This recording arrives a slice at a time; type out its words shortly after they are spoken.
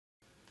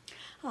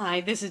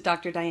Hi, this is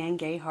Dr. Diane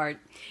Gayhart,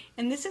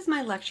 and this is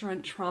my lecture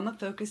on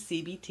trauma-focused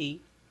CBT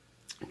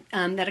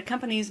that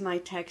accompanies my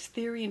text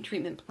Theory and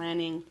Treatment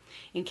Planning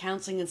in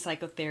Counseling and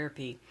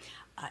Psychotherapy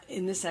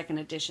in the second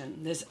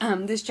edition.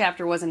 This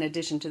chapter was an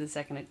addition to the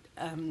second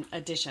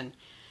edition.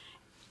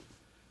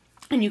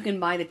 And you can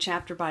buy the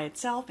chapter by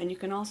itself, and you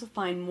can also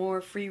find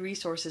more free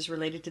resources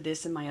related to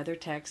this and my other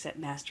texts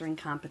at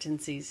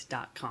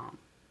masteringcompetencies.com.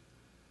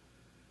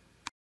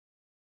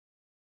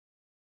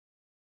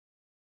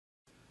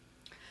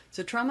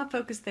 So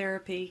trauma-focused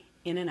therapy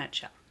in a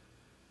nutshell.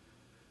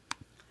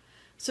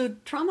 So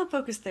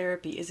trauma-focused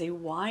therapy is a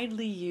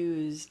widely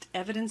used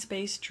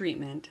evidence-based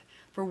treatment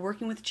for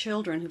working with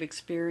children who've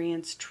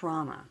experienced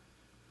trauma.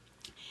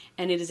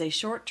 And it is a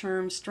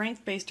short-term,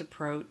 strength-based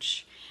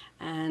approach,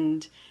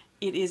 and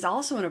it is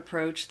also an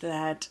approach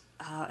that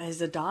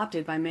is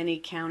adopted by many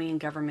county and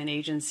government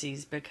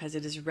agencies because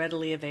it is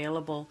readily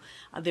available.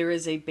 There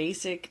is a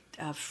basic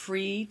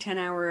free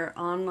 10-hour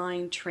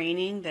online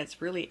training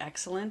that's really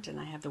excellent, and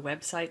I have the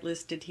website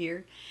listed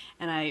here.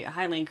 And I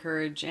highly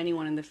encourage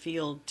anyone in the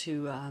field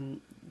to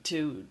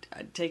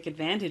take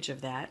advantage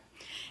of that.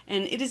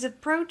 And it is an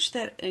approach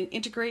that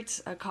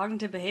integrates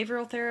cognitive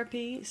behavioral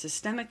therapy,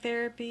 systemic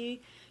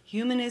therapy,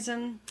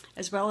 humanism,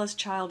 as well as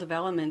child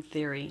development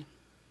theory.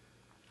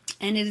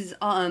 And it is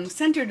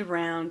centered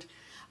around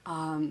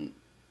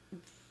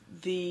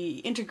the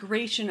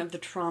integration of the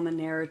trauma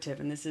narrative.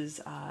 And this is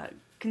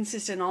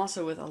consistent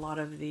also with a lot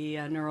of the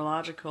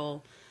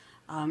neurological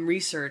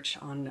research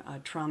on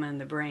trauma in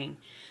the brain.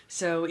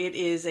 So it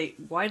is a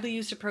widely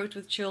used approach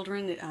with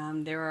children.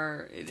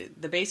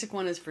 The basic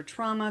one is for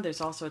trauma.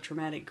 There's also a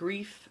traumatic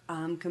grief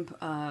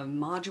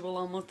module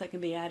almost that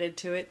can be added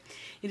to it.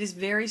 It is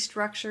very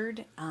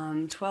structured,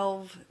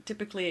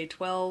 typically a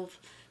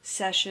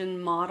 12-session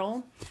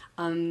model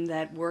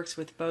that works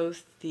with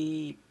both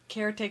the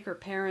caretaker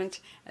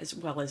parent as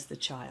well as the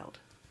child.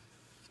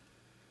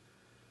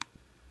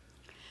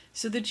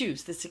 So the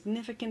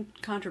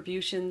significant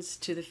contributions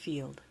to the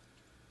field.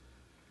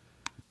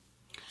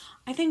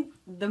 I think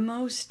the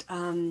most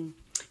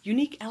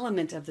unique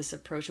element of this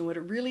approach and what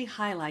it really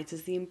highlights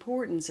is the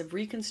importance of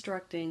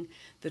reconstructing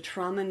the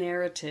trauma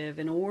narrative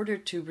in order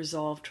to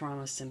resolve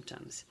trauma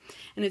symptoms.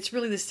 And it's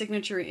really the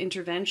signature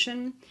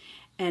intervention,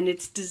 and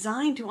it's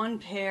designed to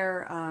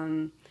unpair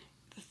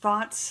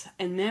thoughts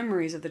and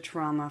memories of the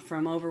trauma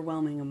from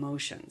overwhelming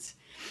emotions.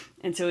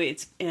 And so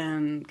it's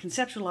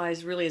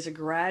conceptualized really as a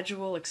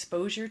gradual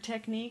exposure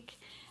technique,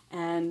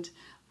 and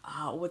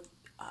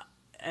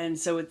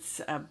so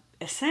it's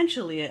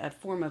essentially a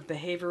form of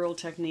behavioral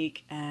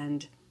technique,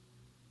 and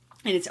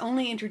it's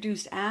only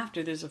introduced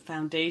after there's a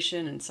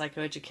foundation and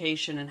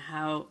psychoeducation and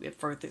how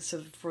for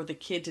the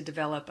kid to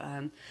develop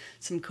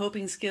some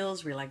coping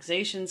skills,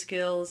 relaxation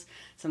skills,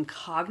 some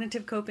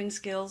cognitive coping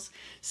skills.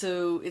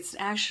 So it's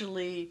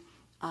actually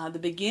the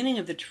beginning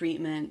of the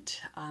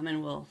treatment,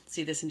 and we'll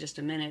see this in just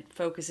a minute,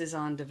 focuses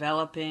on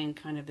developing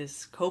kind of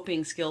this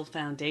coping skill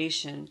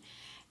foundation.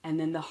 And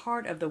then the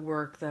heart of the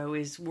work, though,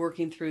 is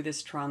working through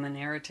this trauma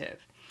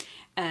narrative.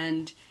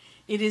 And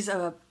it is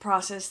a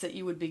process that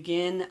you would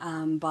begin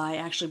by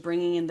actually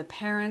bringing in the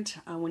parent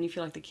when you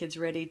feel like the kid's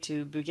ready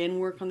to begin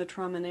work on the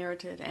trauma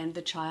narrative, and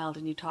the child,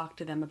 and you talk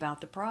to them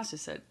about the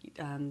process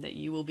that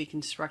you will be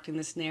constructing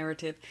this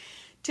narrative.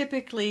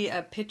 Typically,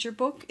 a picture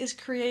book is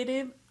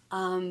created,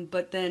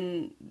 but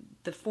then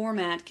the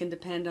format can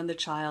depend on the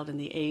child and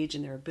the age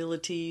and their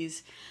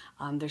abilities.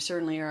 There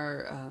certainly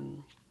are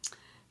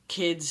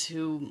kids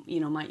who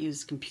might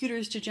use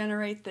computers to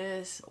generate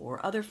this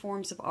or other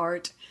forms of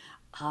art.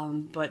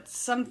 But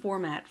some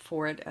format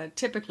for it,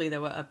 typically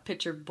though a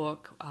picture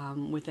book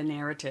with a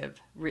narrative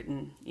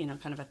written,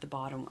 kind of at the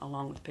bottom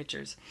along with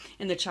pictures.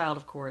 And the child,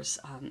 of course,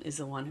 is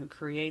the one who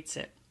creates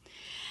it.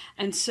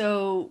 And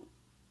so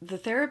the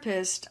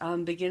therapist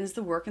begins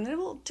the work, and it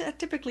will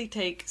typically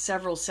take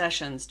several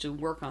sessions to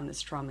work on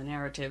this trauma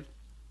narrative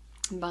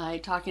by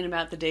talking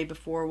about the day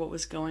before, what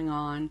was going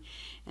on,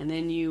 and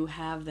then you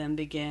have them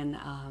begin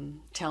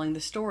telling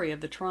the story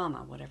of the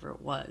trauma, whatever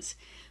it was.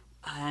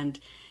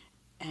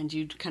 And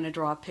you kind of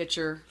draw a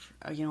picture,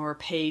 or a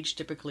page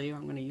typically,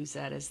 I'm going to use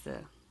that as the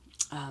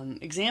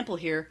example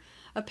here,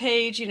 a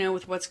page,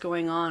 with what's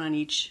going on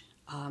each,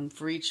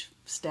 for each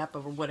step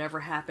of whatever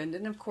happened.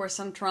 And of course,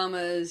 some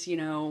traumas,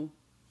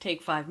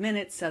 take 5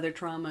 minutes, other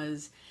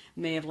traumas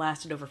may have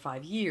lasted over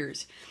 5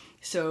 years.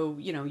 So,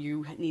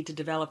 you need to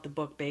develop the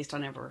book based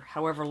on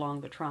however long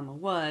the trauma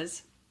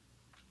was.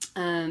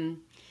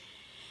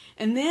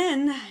 And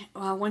then,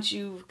 once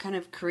you've kind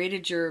of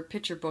created your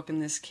picture book in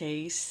this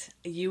case,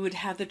 you would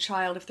have the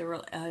child, if they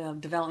were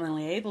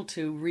developmentally able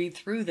to, read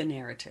through the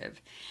narrative.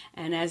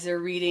 And as they're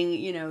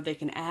reading, they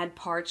can add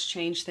parts,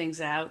 change things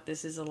out.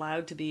 This is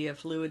allowed to be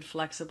fluid,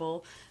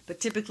 flexible.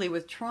 But typically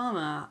with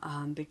trauma,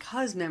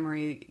 because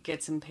memory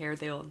gets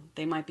impaired,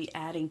 they might be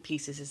adding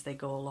pieces as they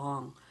go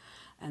along.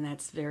 And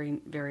that's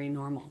very, very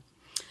normal.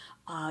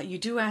 You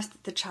do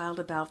ask the child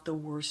about the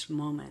worst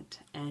moment,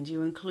 and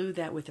you include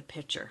that with a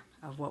picture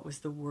of what was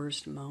the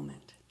worst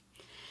moment.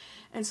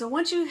 And so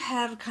once you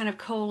have kind of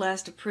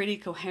coalesced a pretty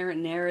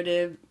coherent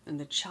narrative and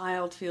the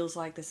child feels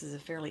like this is a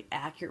fairly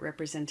accurate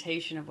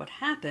representation of what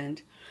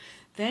happened,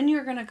 then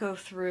you're going to go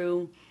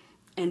through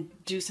and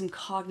do some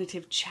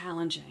cognitive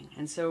challenging.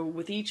 And so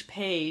with each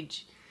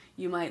page,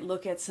 you might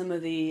look at some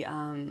of the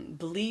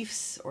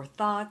beliefs or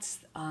thoughts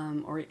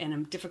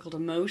and difficult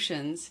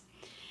emotions,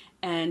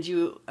 and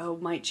you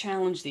might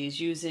challenge these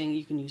using,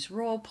 you can use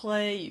role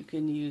play, you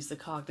can use the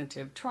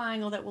cognitive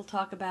triangle that we'll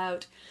talk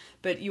about,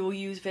 but you will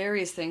use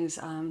various things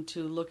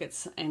to look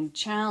at and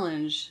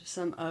challenge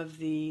some of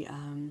the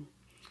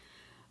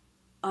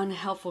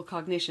unhelpful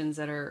cognitions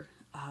that are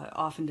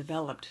often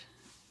developed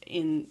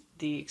in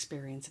the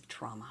experience of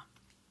trauma.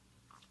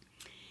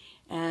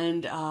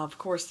 And of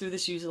course, through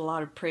this, use a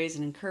lot of praise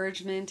and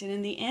encouragement. And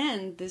in the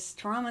end, this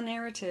trauma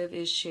narrative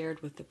is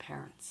shared with the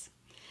parents.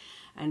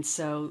 And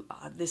so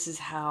this is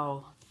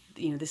how,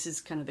 this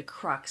is kind of the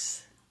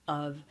crux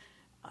of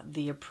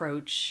the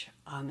approach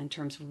in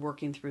terms of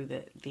working through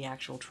the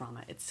actual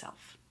trauma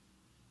itself.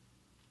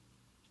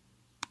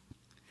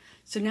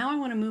 So now I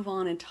want to move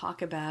on and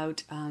talk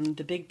about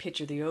the big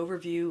picture, the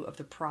overview of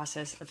the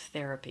process of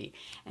therapy.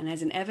 And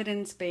as an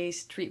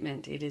evidence-based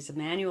treatment, it is a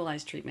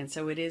manualized treatment,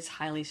 so it is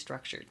highly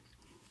structured.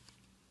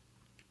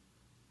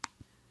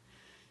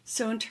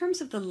 So in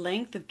terms of the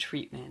length of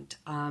treatment,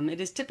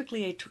 it is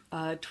typically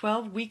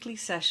 12 weekly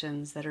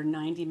sessions that are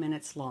 90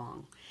 minutes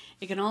long.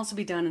 It can also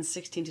be done in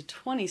 16 to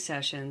 20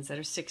 sessions that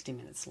are 60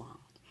 minutes long.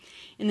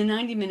 In the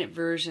 90-minute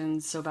version,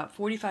 so about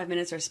 45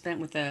 minutes are spent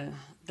with the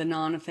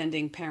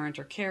non-offending parent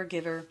or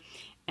caregiver,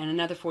 and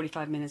another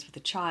 45 minutes with the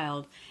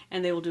child,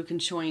 and they will do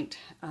conjoint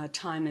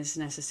time as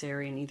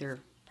necessary in either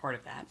part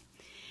of that.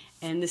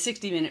 And the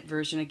 60-minute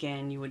version,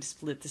 again, you would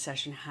split the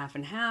session half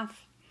and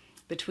half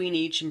between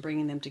each and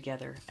bringing them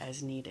together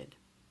as needed.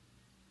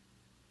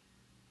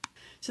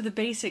 So the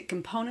basic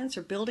components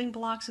or building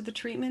blocks of the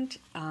treatment,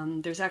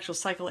 there's actual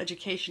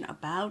psychoeducation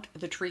about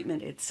the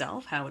treatment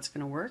itself, how it's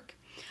going to work.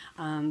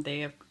 They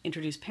have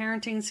introduced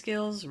parenting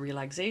skills,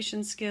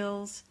 relaxation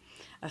skills,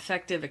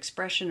 effective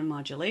expression and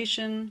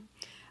modulation.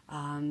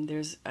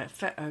 There's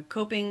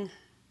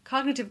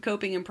cognitive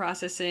coping and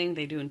processing.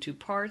 They do in 2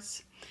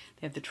 parts.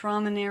 They have the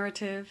trauma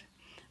narrative.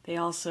 They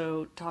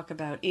also talk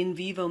about in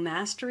vivo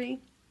mastery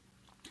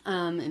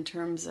in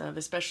terms of,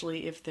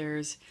 especially if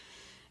there's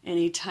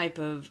any type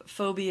of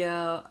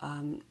phobia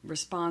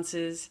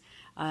responses.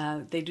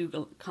 They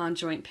do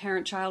conjoint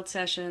parent-child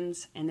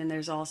sessions, and then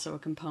there's also a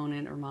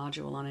component or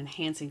module on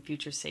enhancing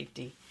future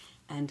safety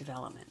and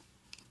development.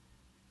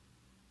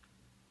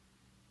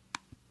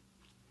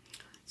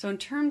 So in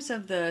terms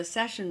of the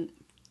session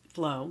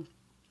flow,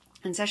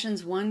 in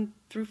sessions 1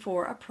 through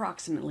 4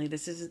 approximately,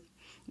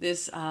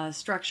 this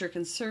structure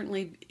can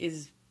certainly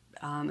is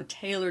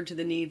tailored to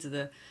the needs of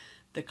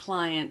the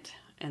client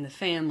and the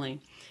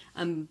family.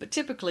 But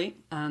typically,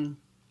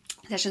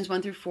 sessions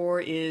 1 through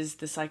 4 is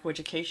the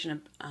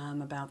psychoeducation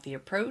about the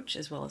approach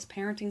as well as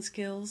parenting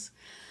skills,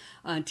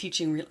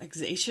 teaching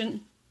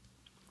relaxation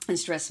and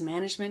stress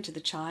management to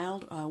the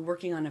child,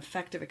 working on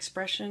effective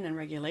expression and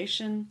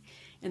regulation,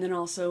 and then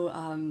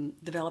also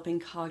developing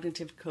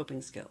cognitive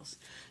coping skills.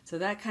 So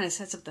that kind of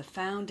sets up the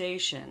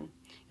foundation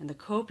and the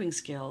coping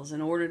skills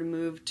in order to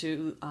move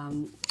to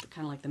kind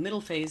of like the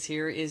middle phase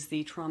here is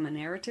the trauma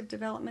narrative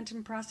development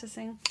and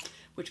processing,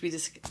 which we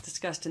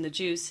discussed in the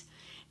juice.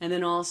 And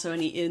then also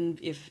any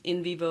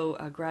in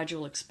vivo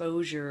gradual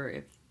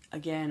exposure,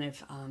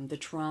 if the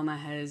trauma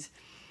has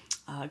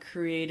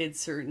created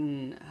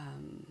certain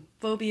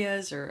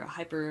phobias or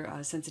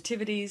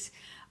hypersensitivities,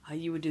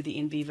 you would do the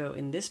in vivo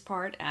in this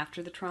part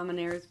after the trauma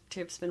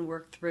narrative's been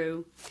worked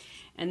through.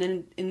 And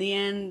then in the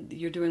end,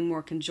 you're doing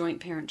more conjoint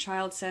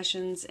parent-child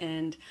sessions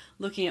and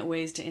looking at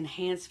ways to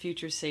enhance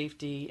future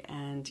safety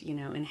and,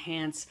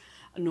 enhance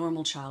a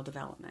normal child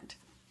development.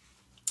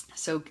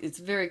 So it's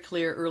very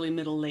clear early,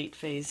 middle, late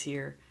phase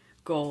here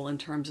goal in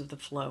terms of the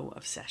flow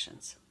of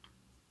sessions.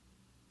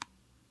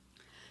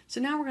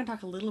 So now we're going to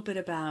talk a little bit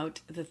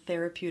about the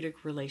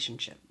therapeutic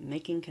relationship,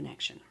 making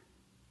connection.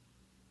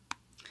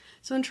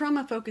 So in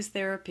trauma-focused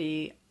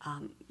therapy,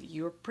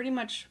 you're pretty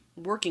much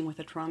working with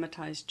a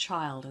traumatized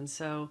child, and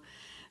so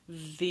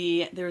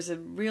there's a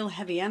real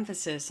heavy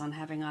emphasis on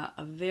having a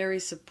very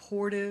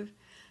supportive,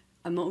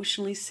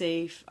 emotionally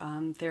safe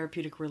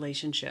therapeutic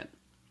relationship.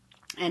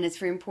 And it's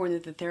very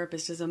important that the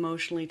therapist is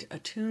emotionally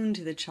attuned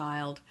to the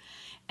child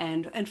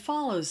and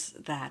follows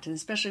that. And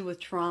especially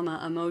with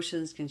trauma,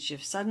 emotions can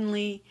shift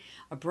suddenly,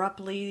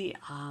 abruptly,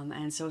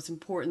 and so it's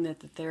important that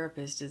the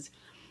therapist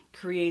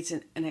creates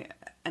an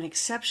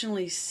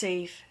exceptionally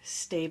safe,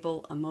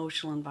 stable,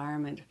 emotional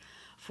environment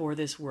for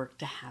this work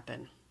to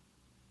happen.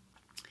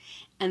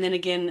 And then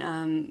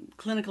again,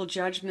 clinical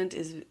judgment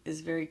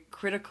is very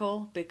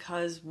critical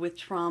because with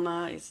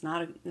trauma, it's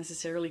not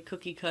necessarily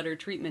cookie-cutter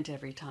treatment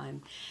every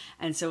time.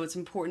 And so it's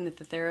important that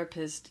the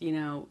therapist,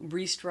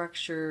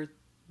 restructure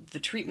the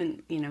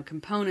treatment,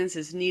 components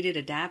as needed,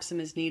 adapts them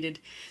as needed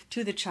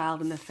to the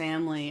child and the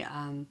family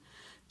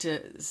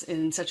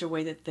in such a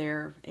way that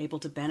they're able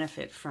to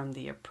benefit from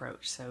the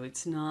approach. So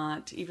it's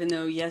not, even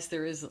though, yes,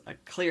 there is a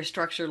clear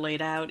structure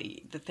laid out,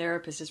 the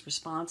therapist is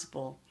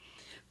responsible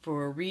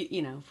for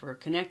for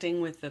connecting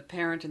with the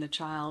parent and the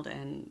child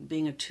and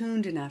being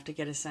attuned enough to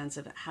get a sense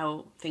of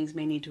how things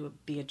may need to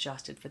be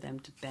adjusted for them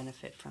to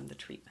benefit from the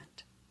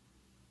treatment.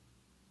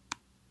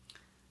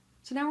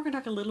 So now we're going to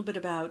talk a little bit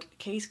about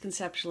case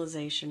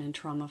conceptualization and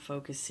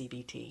trauma-focused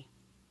CBT.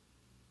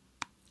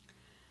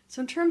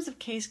 So in terms of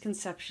case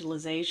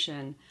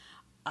conceptualization,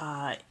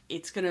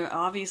 it's going to,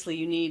 obviously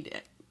you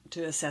need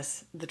to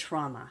assess the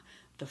trauma,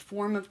 the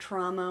form of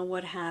trauma,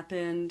 what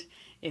happened,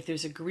 if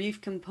there's a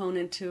grief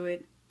component to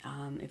it,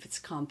 if it's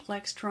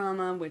complex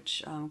trauma,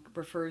 which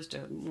refers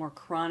to more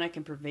chronic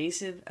and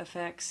pervasive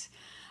effects,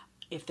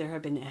 if there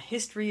have been a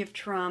history of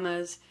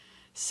traumas,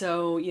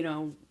 so,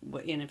 and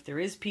if there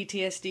is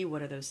PTSD,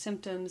 what are those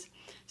symptoms?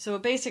 So a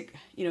basic,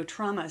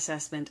 trauma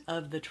assessment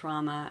of the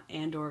trauma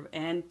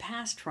and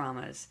past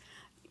traumas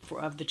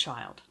of the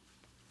child.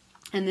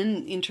 And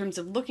then in terms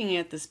of looking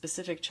at the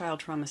specific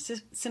child trauma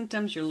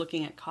symptoms, you're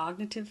looking at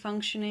cognitive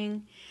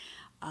functioning,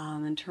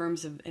 in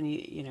terms of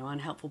any,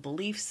 unhelpful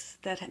beliefs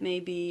that may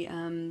be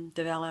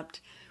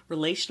developed.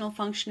 Relational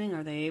functioning,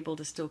 are they able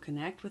to still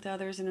connect with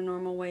others in a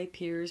normal way,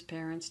 peers,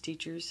 parents,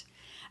 teachers?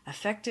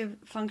 Affective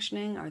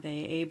functioning, are they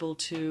able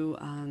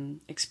to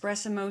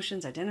express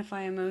emotions,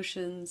 identify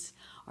emotions?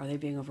 Are they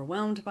being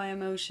overwhelmed by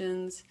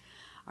emotions?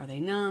 Are they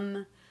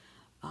numb?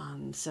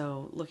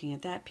 So looking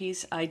at that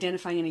piece,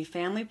 identifying any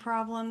family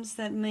problems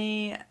that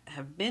may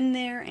have been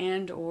there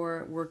and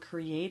or were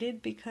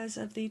created because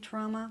of the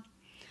trauma.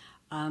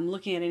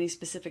 Looking at any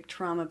specific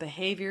trauma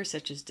behavior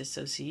such as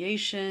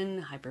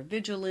dissociation,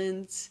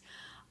 hypervigilance,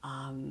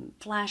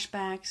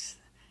 flashbacks,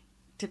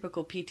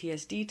 typical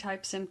PTSD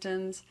type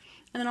symptoms,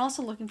 and then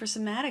also looking for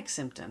somatic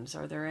symptoms.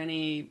 Are there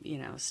any,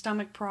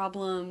 stomach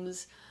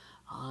problems,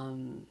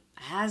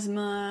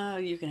 asthma?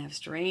 You can have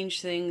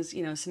strange things,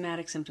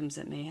 somatic symptoms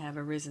that may have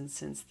arisen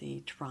since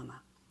the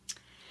trauma.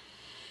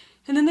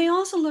 And then they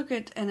also look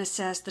at and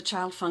assess the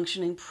child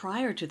functioning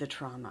prior to the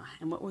trauma,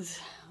 and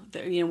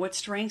what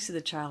strengths did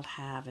the child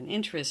have, and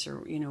interests, or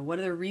what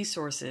are the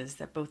resources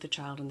that both the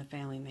child and the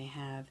family may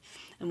have,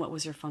 and what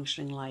was their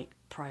functioning like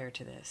prior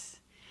to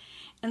this.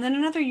 And then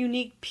another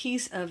unique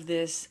piece of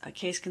this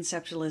case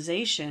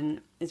conceptualization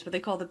is what they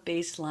call the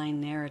baseline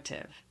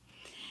narrative.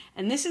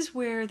 And this is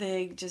where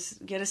they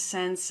just get a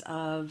sense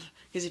of,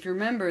 because if you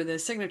remember, the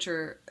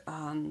signature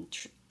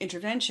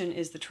intervention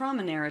is the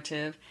trauma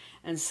narrative,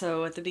 and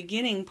so at the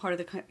beginning, part of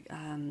the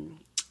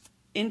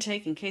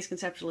intake and case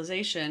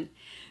conceptualization,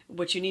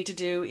 what you need to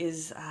do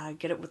is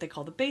get at what they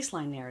call the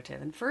baseline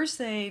narrative. And first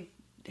they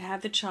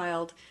have the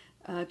child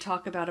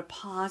talk about a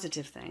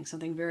positive thing,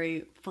 something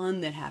very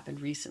fun that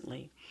happened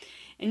recently.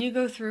 And you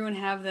go through and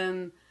have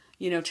them,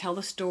 tell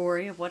the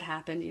story of what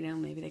happened.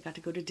 Maybe they got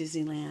to go to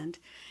Disneyland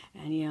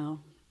and,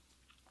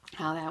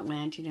 how that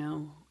went,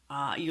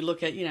 you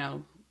look at,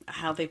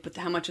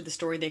 how much of the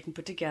story they can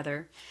put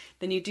together.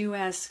 Then you do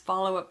ask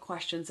follow-up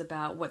questions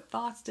about what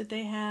thoughts did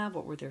they have,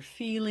 what were their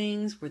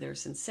feelings, were there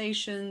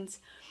sensations.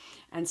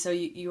 And so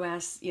you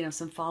ask,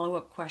 some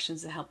follow-up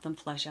questions to help them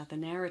flesh out the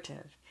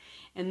narrative.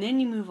 And then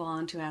you move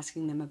on to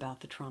asking them about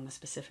the trauma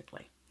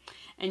specifically.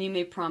 And you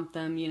may prompt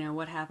them,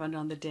 what happened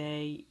on the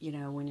day,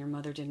 when your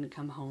mother didn't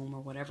come home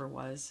or whatever it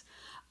was.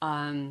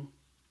 And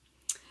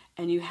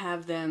you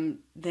have them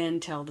then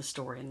tell the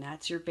story. And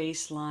that's your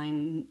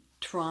baseline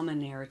trauma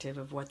narrative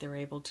of what they're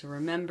able to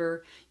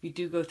remember. You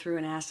do go through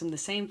and ask them the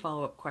same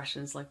follow-up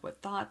questions, like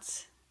what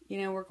thoughts,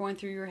 were going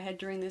through your head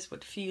during this,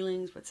 what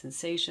feelings, what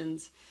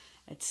sensations,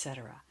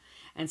 etc.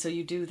 And so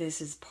you do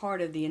this as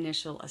part of the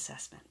initial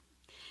assessment.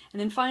 And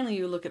then finally,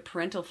 you look at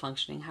parental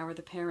functioning. How are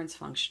the parents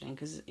functioning?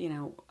 Because,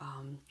 when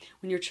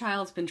your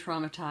child's been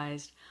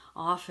traumatized,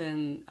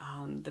 often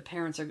the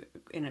parents are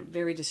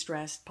very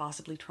distressed,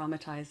 possibly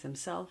traumatized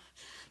themselves.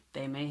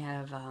 They may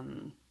have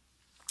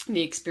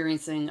be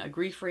experiencing a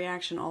grief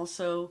reaction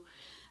also.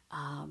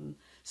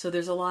 So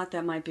there's a lot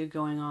that might be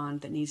going on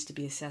that needs to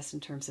be assessed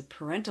in terms of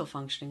parental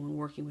functioning when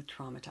working with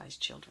traumatized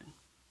children.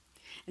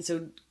 And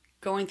so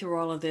going through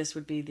all of this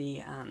would be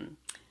the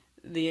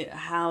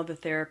how the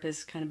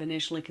therapist kind of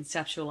initially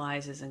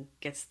conceptualizes and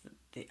gets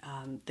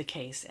the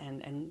case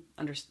and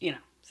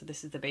so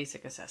this is the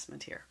basic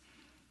assessment here.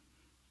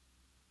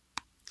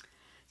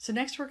 So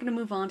next we're going to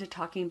move on to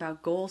talking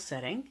about goal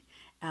setting,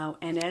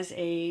 and as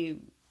a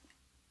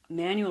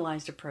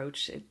manualized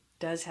approach, it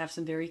does have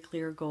some very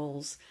clear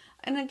goals,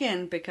 and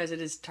again, because it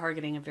is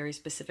targeting a very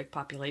specific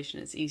population,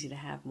 it's easy to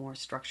have more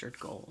structured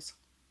goals.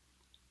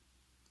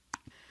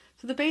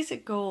 So the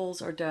basic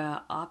goals are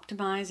to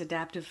optimize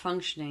adaptive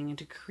functioning and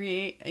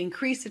to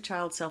increase the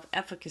child's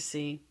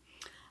self-efficacy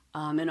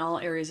in all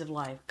areas of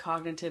life: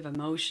 cognitive,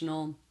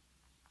 emotional,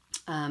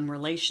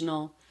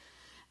 relational,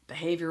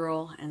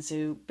 behavioral. And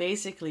so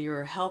basically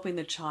you're helping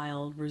the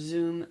child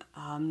resume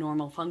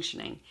normal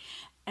functioning.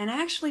 And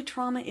actually,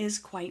 trauma is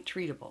quite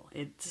treatable.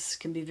 It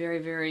can be very,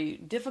 very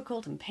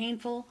difficult and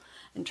painful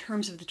in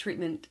terms of the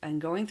treatment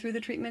and going through the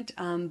treatment,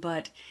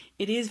 but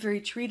it is very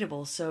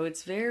treatable. So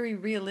it's very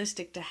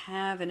realistic to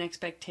have an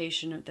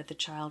expectation that the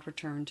child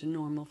return to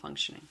normal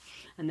functioning.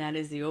 And that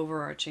is the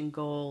overarching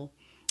goal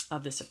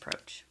of this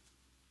approach.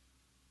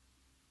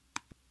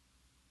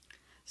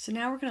 So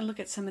now we're going to look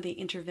at some of the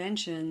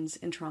interventions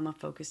in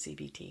trauma-focused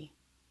CBT.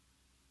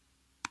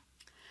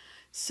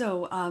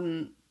 So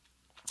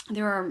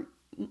there are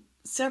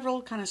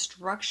several kind of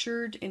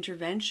structured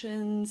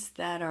interventions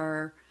that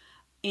are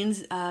in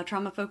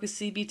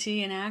trauma-focused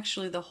CBT, and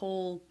actually the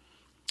whole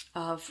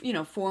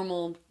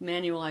formal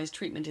manualized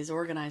treatment is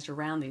organized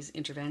around these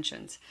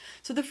interventions.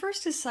 So the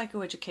first is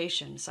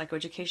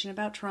psychoeducation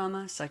about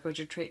trauma,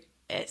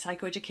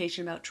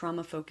 psychoeducation about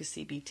trauma-focused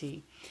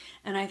CBT.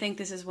 And I think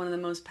this is one of the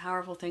most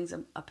powerful things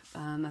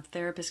a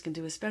therapist can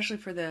do, especially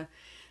for the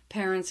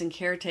parents and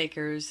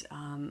caretakers.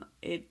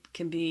 It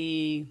can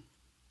be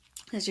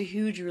such a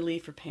huge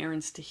relief for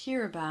parents to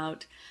hear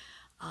about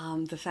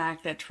the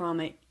fact that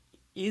trauma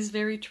is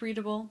very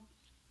treatable.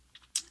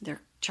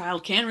 Their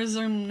child can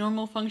resume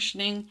normal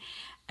functioning.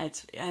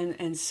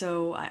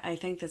 So I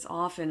think that's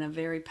often a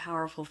very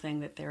powerful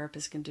thing that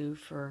therapists can do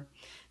for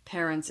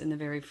parents in the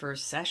very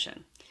first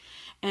session.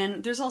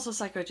 And there's also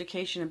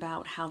psychoeducation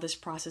about how this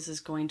process is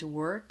going to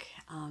work.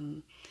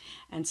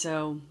 And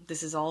so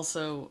this is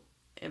also,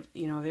 a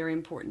very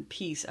important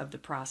piece of the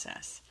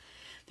process.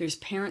 There's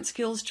parent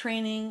skills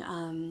training.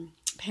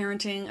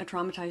 Parenting a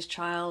traumatized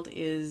child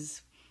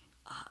is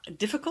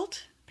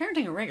difficult.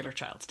 Parenting a regular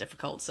child is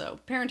difficult. So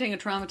parenting a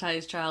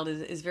traumatized child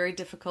is very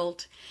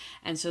difficult.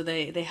 And so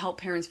they help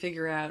parents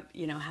figure out,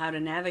 how to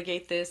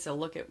navigate this. They'll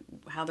look at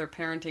how their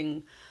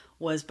parenting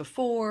was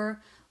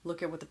before,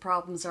 look at what the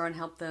problems are, and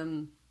help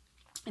them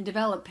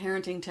develop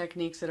parenting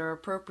techniques that are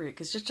appropriate.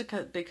 Because just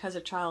because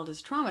a child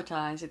is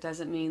traumatized, it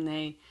doesn't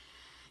mean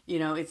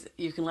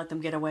you can let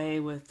them get away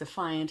with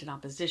defiant and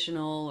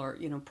oppositional or,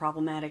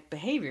 problematic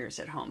behaviors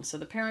at home. So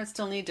the parents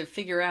still need to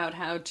figure out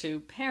how to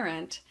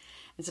parent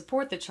and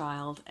support the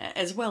child,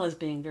 as well as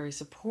being very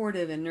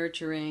supportive and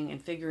nurturing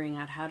and figuring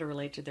out how to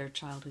relate to their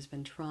child who's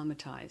been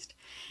traumatized.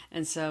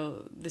 And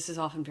so this is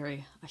often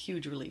a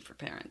huge relief for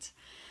parents.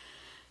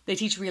 They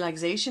teach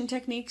relaxation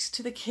techniques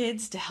to the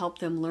kids to help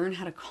them learn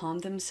how to calm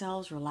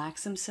themselves,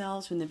 relax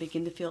themselves when they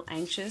begin to feel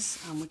anxious,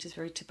 which is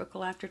very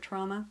typical after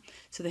trauma.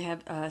 So they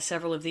have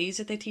several of these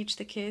that they teach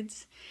the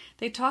kids.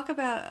 They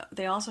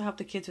also help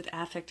the kids with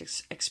affect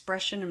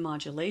expression and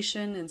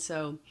modulation. And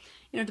so,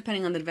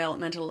 depending on the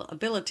developmental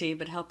ability,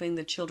 but helping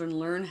the children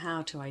learn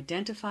how to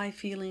identify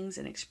feelings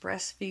and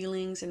express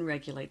feelings and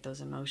regulate those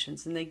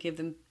emotions. And they give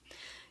them,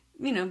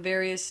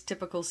 various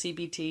typical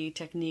CBT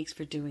techniques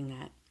for doing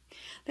that.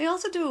 They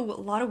also do a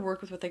lot of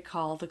work with what they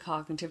call the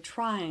cognitive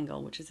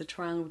triangle, which is a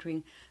triangle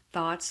between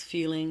thoughts,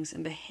 feelings,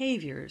 and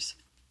behaviors,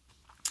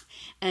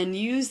 and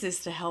use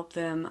this to help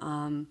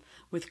them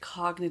with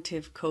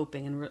cognitive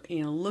coping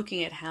and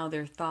looking at how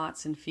their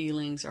thoughts and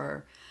feelings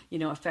are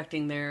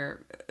affecting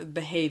their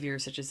behavior,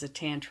 such as a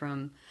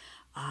tantrum,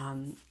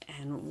 and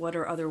what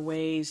are other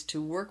ways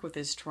to work with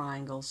this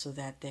triangle so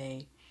that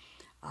they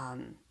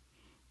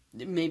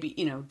maybe,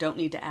 don't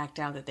need to act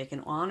out, that they can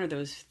honor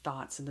those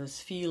thoughts and those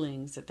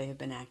feelings that they have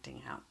been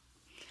acting out.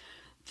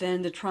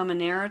 Then the trauma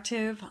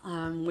narrative,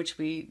 which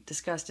we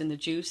discussed in the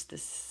juice,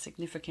 this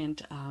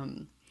significant,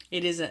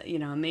 it is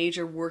a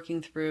major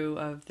working through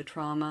of the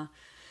trauma.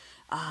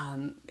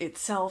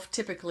 Itself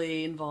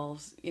typically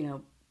involves,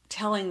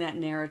 telling that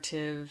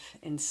narrative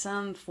in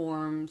some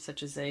form,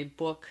 such as a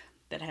book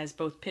that has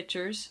both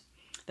pictures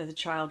that the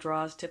child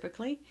draws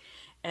typically,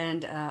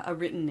 and a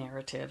written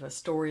narrative, a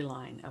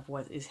storyline of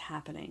what is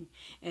happening.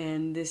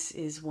 And this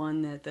is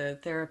one that the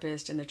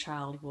therapist and the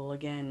child will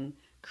again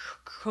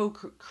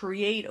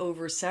create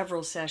over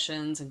several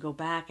sessions and go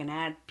back and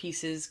add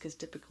pieces, because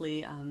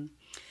typically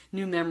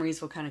new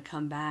memories will kind of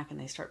come back and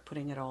they start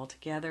putting it all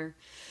together.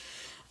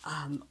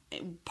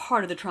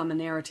 Part of the trauma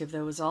narrative,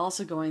 though, is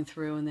also going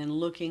through and then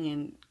looking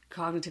and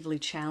cognitively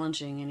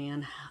challenging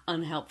any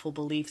unhelpful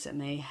beliefs that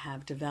may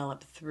have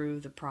developed through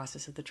the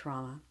process of the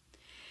trauma.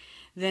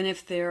 Then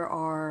if there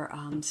are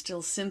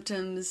still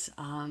symptoms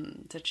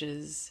such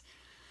as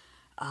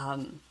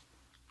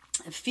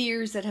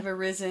fears that have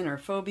arisen, or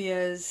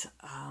phobias,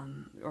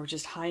 or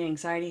just high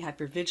anxiety,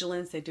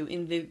 hypervigilance, they do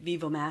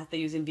they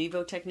use in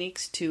vivo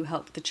techniques to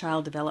help the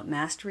child develop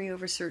mastery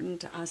over certain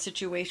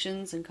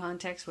situations and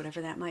contexts,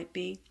 whatever that might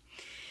be.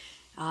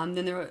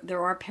 Then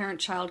there are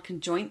parent-child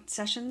conjoint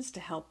sessions to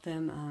help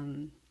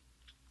them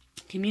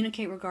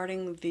communicate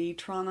regarding the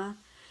trauma,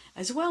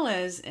 as well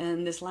as,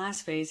 in this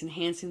last phase,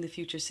 enhancing the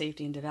future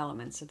safety and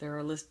development. So there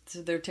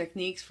are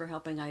techniques for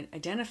helping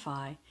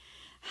identify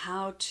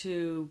how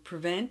to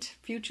prevent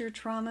future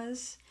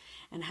traumas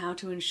and how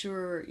to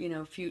ensure,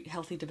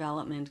 healthy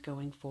development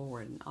going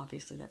forward. And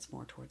obviously that's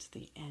more towards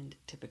the end,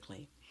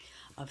 typically,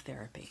 of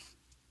therapy.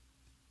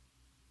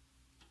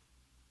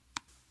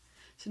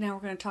 So now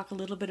we're going to talk a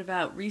little bit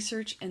about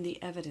research and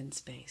the evidence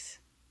base.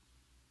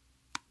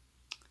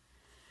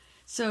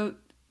 So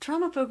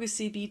Trauma-focused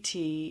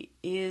CBT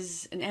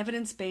is an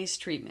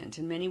evidence-based treatment,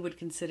 and many would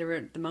consider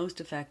it the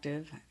most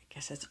effective. I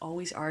guess that's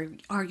always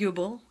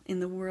arguable in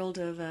the world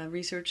of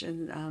research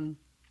and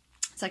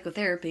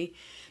psychotherapy,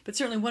 but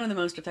certainly one of the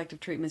most effective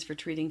treatments for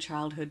treating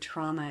childhood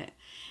trauma.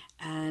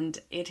 And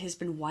it has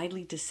been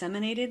widely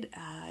disseminated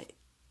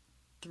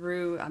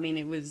through,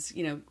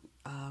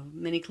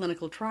 many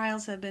clinical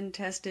trials have been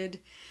tested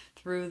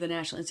through the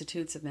National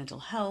Institutes of Mental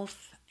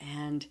Health,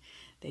 and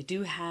they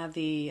do have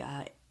the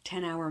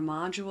 10-hour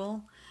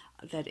module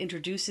that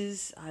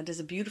does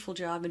a beautiful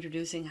job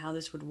introducing how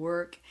this would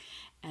work.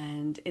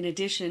 And in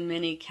addition,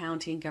 many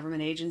county and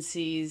government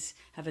agencies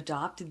have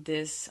adopted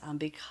this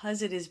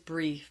because it is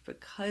brief,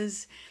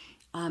 because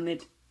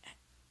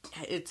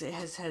it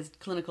has had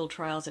clinical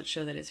trials that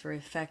show that it's very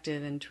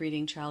effective in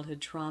treating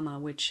childhood trauma,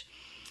 which,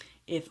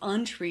 if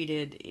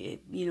untreated,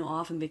 it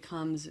often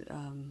becomes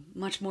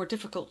much more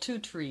difficult to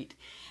treat.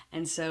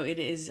 And so it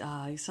is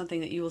something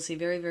that you will see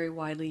very, very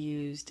widely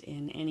used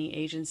in any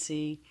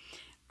agency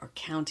or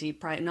county,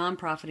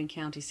 nonprofit and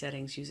county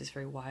settings use this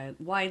very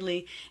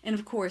widely. And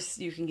of course,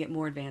 you can get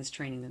more advanced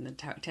training than the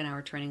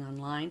 10-hour training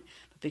online.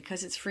 But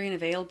because it's free and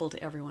available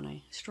to everyone,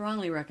 I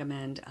strongly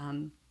recommend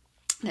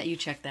that you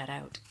check that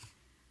out.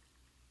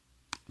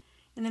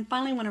 And then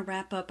finally, I want to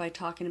wrap up by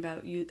talking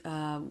about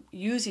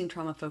using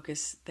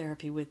trauma-focused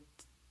therapy with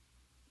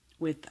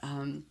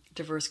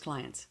diverse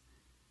clients.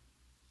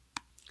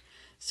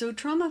 So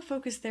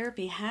trauma-focused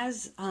therapy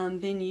has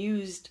been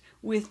used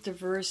with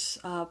diverse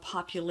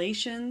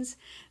populations.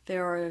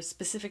 There are a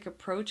specific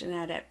approach and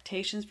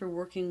adaptations for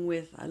working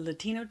with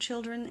Latino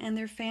children and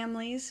their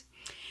families.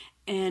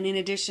 And in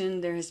addition,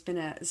 there has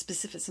been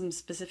some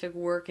specific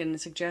work and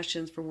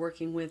suggestions for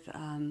working with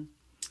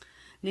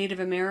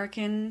Native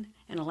American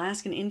and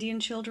Alaskan Indian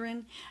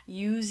children,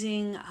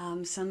 using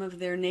some of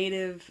their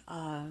native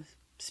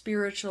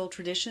spiritual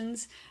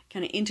traditions,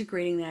 kind of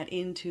integrating that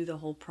into the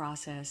whole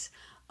process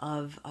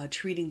of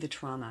treating the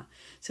trauma.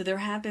 So there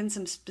have been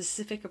some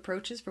specific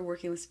approaches for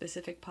working with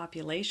specific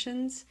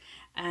populations,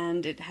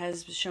 and it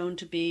has shown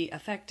to be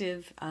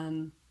effective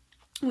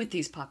with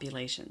these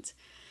populations.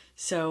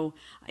 So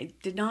I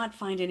did not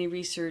find any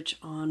research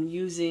on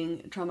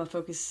using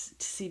trauma-focused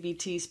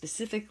CBT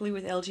specifically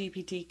with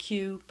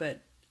LGBTQ,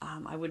 but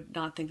I would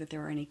not think that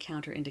there are any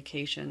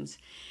counterindications.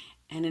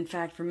 And in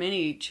fact, for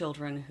many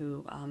children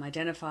who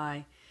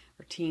identify,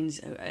 or teens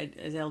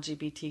as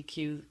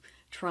LGBTQ,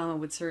 trauma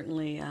would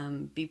certainly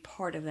be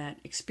part of that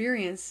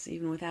experience,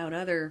 even without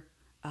other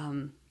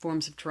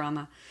forms of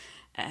trauma.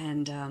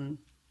 And so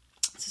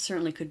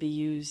certainly could be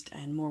used,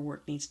 and more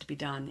work needs to be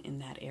done in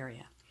that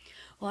area.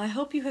 Well, I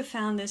hope you have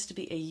found this to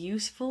be a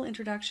useful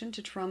introduction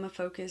to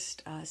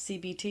trauma-focused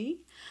CBT.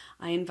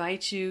 I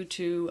invite you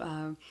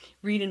to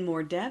read in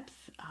more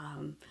depth,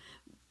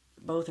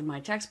 both in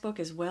my textbook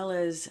as well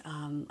as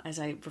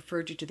I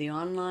referred you to the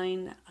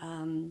online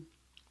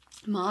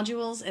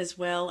modules, as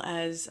well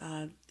as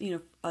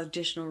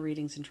additional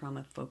readings in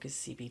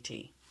trauma-focused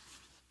CBT.